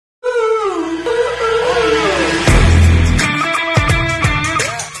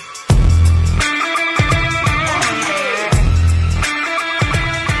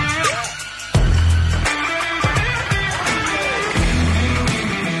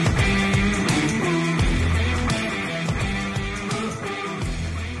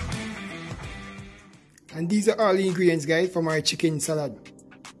these are all the ingredients, guys, for my chicken salad.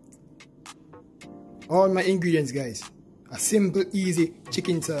 All my ingredients, guys. A simple, easy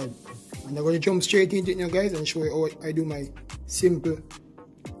chicken salad. And I'm going to jump straight into it now, guys, and show you how I do my simple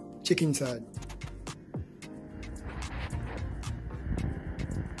chicken salad.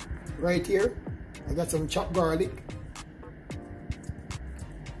 Right here, I got some chopped garlic,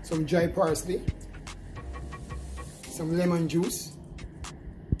 some dry parsley, some lemon juice,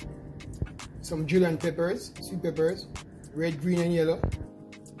 some Julian peppers, sweet peppers, red, green, and yellow.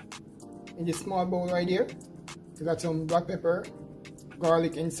 In this small bowl right here, I got some black pepper,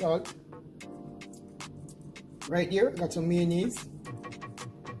 garlic, and salt. Right here, I got some mayonnaise.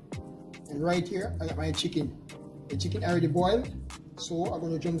 And right here, I got my chicken. The chicken already boiled, so I'm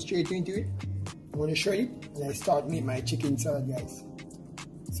going to jump straight into it. I'm going to show you when I start making my chicken salad, guys.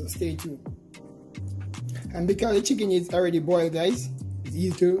 So stay tuned. And because the chicken is already boiled, guys, it's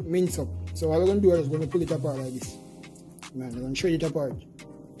easy to mince up. So what we're going to do is we're going to pull it apart like this. Man, I'm going to show it apart.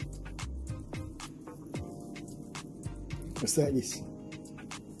 Just like this.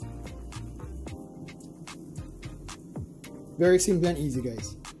 Very simple and easy,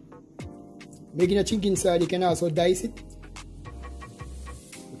 guys. Making a chicken salad, you can also dice it.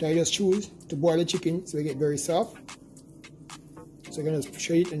 But I just choose to boil the chicken so it get very soft. So I'm going to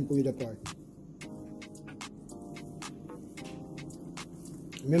show it and pull it apart.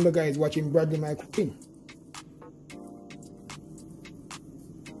 Remember, guys, watching Bradley my cooking.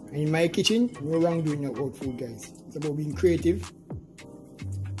 And in my kitchen, no wrong doing about food, guys. It's about being creative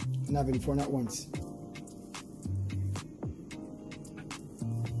and having fun at once.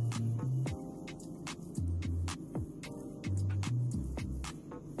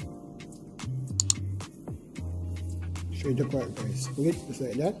 Straight apart, guys. Pull it just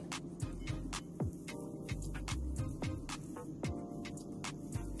like that.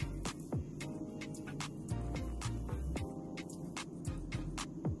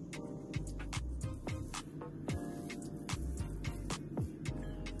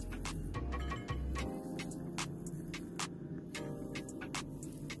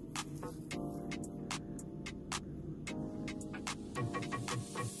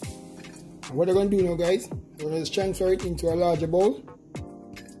 And what I'm going to do now, guys, I'm going to transfer it into a larger bowl.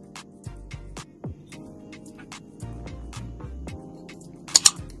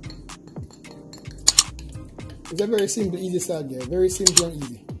 It's a very simple, easy salad there. Very simple and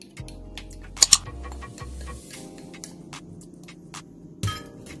easy.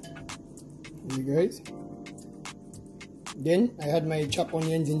 There you guys. Then I had my chopped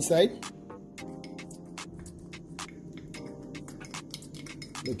onions inside.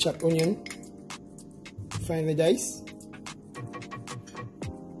 The chopped onion, finely diced.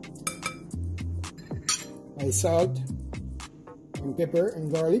 My salt and pepper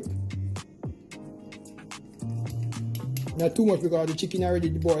and garlic. Not too much because the chicken already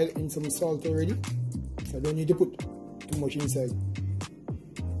boiled in some salt already, so I don't need to put too much inside.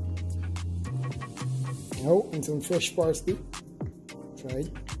 Now, and some fresh parsley,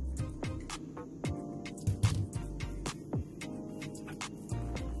 fried.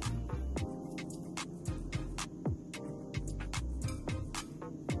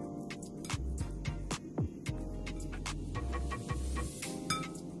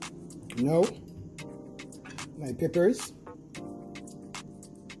 Now, my peppers.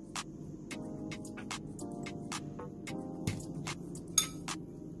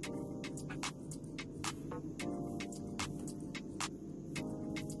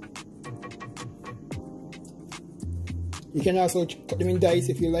 You can also cut them in dice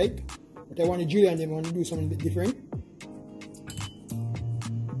if you like, but I want to Julian them, I want to do something a bit different.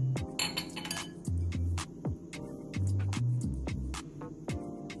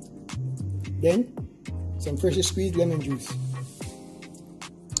 Then, some freshly squeezed lemon juice.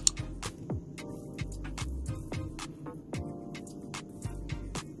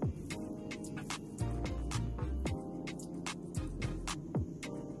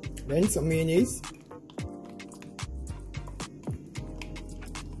 Then some mayonnaise.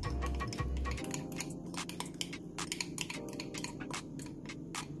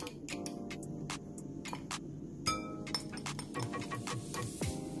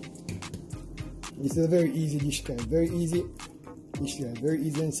 This is a very easy dish, guys. Very easy dish, guys. Very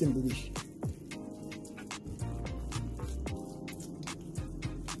easy and simple dish.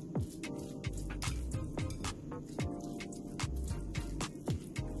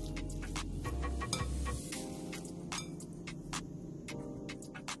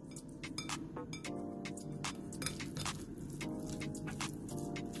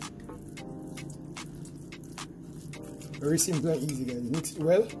 Very simple and easy, guys. Mix it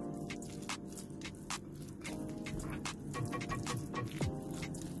well.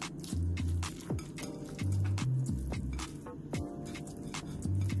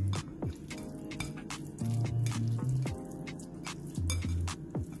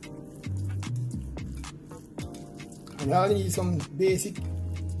 And all you need is some basic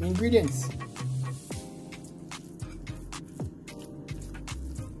ingredients.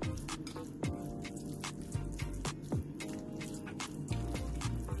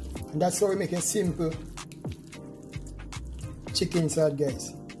 And that's how we make a simple chicken salad,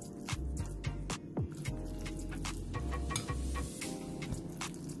 guys.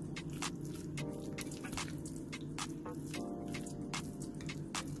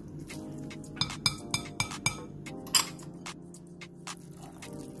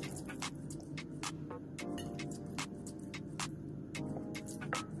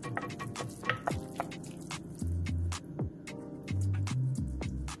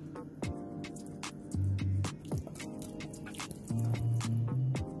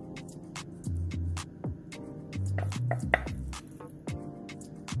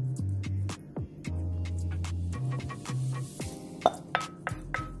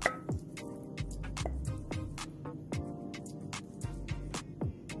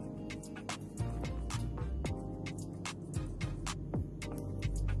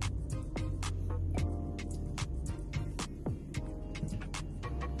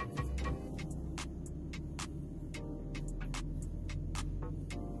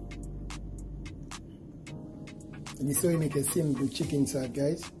 And this is how you make a simple chicken salad,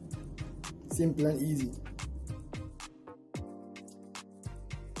 guys. Simple and easy.